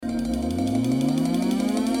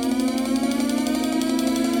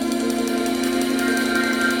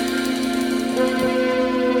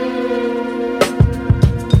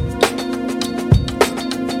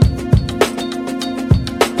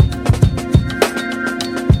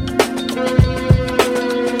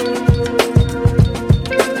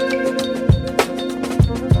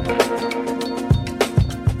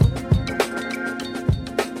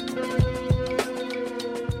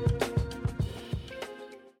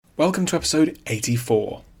Welcome to episode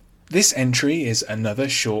 84. This entry is another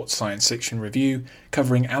short science fiction review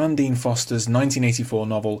covering Alan Dean Foster's 1984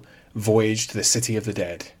 novel Voyage to the City of the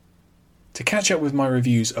Dead. To catch up with my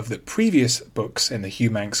reviews of the previous books in the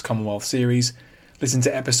Hugh Manx Commonwealth series, listen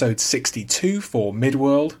to episode 62 for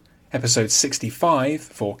Midworld, episode 65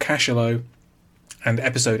 for Cashelo, and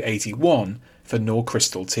episode 81 for Nor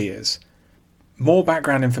Crystal Tears. More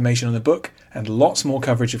background information on the book and lots more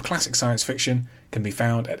coverage of classic science fiction can be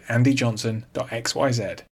found at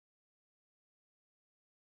andyjohnson.xyz.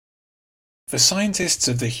 For scientists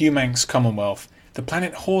of the Hugh Manx Commonwealth, the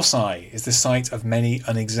planet Horseye is the site of many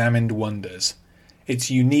unexamined wonders. Its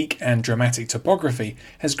unique and dramatic topography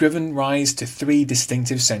has given rise to three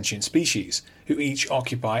distinctive sentient species, who each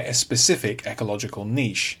occupy a specific ecological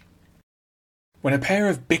niche. When a pair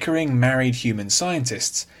of bickering married human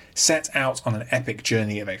scientists set out on an epic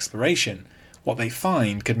journey of exploration, what they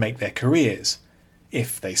find could make their careers,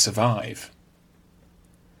 if they survive.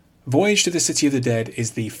 Voyage to the City of the Dead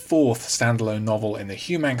is the fourth standalone novel in the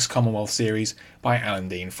Hugh Manx Commonwealth series by Alan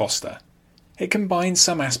Dean Foster. It combines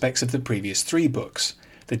some aspects of the previous three books,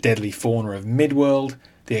 the deadly fauna of Midworld,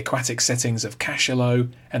 the aquatic settings of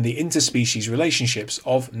Cashelo, and the interspecies relationships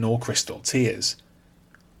of Nor Crystal Tears.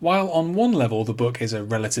 While on one level the book is a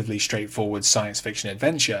relatively straightforward science fiction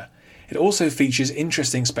adventure, it also features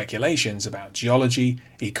interesting speculations about geology,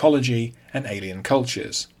 ecology, and alien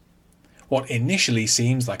cultures. What initially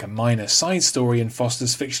seems like a minor side story in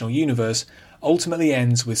Foster's fictional universe ultimately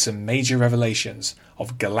ends with some major revelations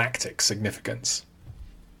of galactic significance.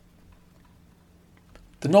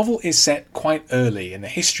 The novel is set quite early in the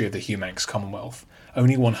history of the Hugh Manx Commonwealth,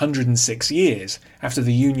 only 106 years after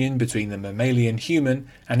the union between the mammalian human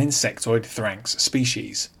and insectoid Thranx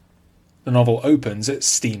species. The novel opens at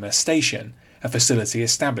Steamer Station, a facility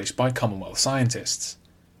established by Commonwealth scientists.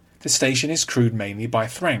 The station is crewed mainly by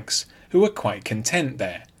Thranx, who are quite content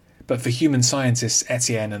there, but for human scientists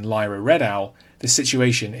Etienne and Lyra Red Owl, the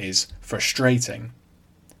situation is frustrating.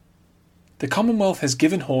 The Commonwealth has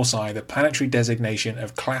given Horseye the planetary designation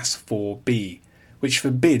of Class 4B, which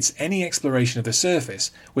forbids any exploration of the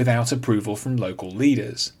surface without approval from local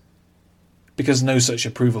leaders. Because no such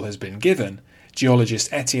approval has been given,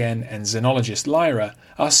 geologist Etienne and xenologist Lyra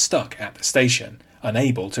are stuck at the station,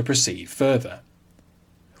 unable to proceed further.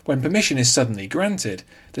 When permission is suddenly granted,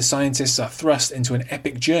 the scientists are thrust into an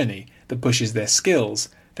epic journey that pushes their skills,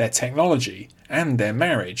 their technology, and their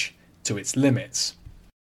marriage to its limits.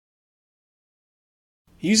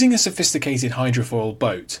 Using a sophisticated hydrofoil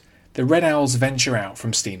boat, the Red Owls venture out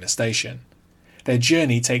from Steamer Station. Their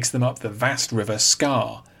journey takes them up the vast river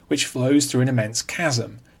Scar, which flows through an immense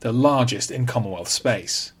chasm, the largest in Commonwealth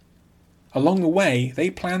space. Along the way, they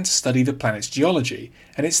plan to study the planet's geology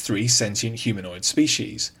and its three sentient humanoid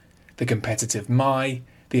species, the competitive Mai,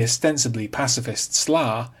 the ostensibly pacifist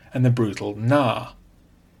Sla, and the brutal Na.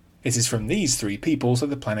 It is from these three peoples that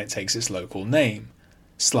the planet takes its local name,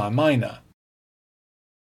 Sla Minor.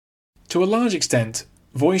 To a large extent,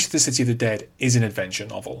 Voyage to the City of the Dead is an adventure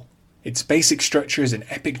novel. Its basic structure is an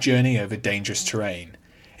epic journey over dangerous terrain.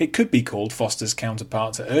 It could be called Foster's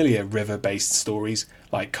counterpart to earlier river-based stories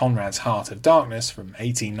like Conrad's Heart of Darkness from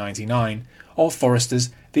 1899 or Forrester's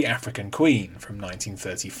The African Queen from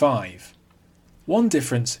 1935. One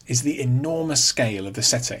difference is the enormous scale of the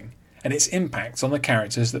setting and its impact on the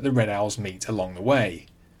characters that the Red Owls meet along the way.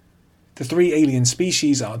 The three alien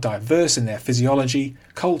species are diverse in their physiology,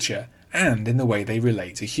 culture, and in the way they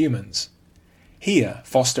relate to humans. Here,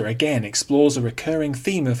 Foster again explores a recurring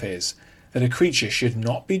theme of his, that a creature should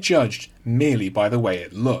not be judged merely by the way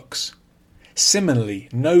it looks. Similarly,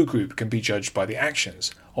 no group can be judged by the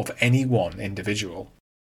actions of any one individual.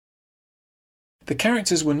 The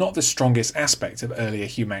characters were not the strongest aspect of earlier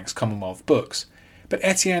Hugh Manx Commonwealth books, but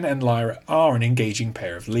Etienne and Lyra are an engaging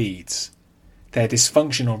pair of leads. Their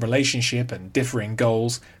dysfunctional relationship and differing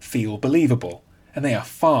goals feel believable, and they are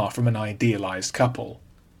far from an idealised couple.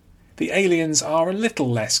 The aliens are a little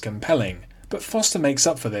less compelling, but Foster makes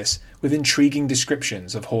up for this with intriguing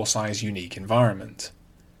descriptions of Horseye's unique environment.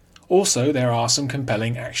 Also, there are some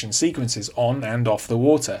compelling action sequences on and off the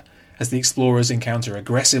water, as the explorers encounter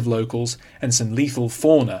aggressive locals and some lethal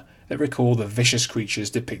fauna that recall the vicious creatures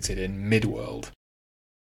depicted in Midworld.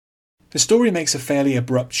 The story makes a fairly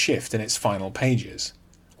abrupt shift in its final pages.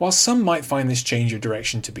 While some might find this change of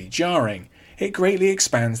direction to be jarring, it greatly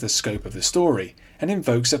expands the scope of the story and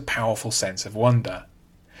invokes a powerful sense of wonder.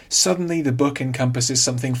 Suddenly the book encompasses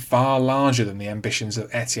something far larger than the ambitions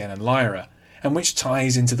of Etienne and Lyra, and which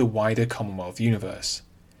ties into the wider Commonwealth universe.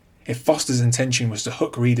 If Foster's intention was to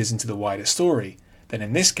hook readers into the wider story, then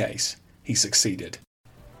in this case, he succeeded.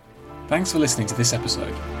 Thanks for listening to this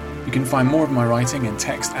episode. You can find more of my writing in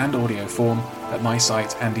text and audio form at my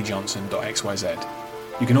site andyjohnson.xyz.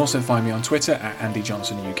 You can also find me on Twitter at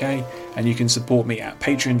AndyJohnsonUK, and you can support me at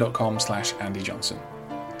patreon.com/AndyJohnson.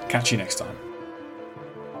 Catch you next time.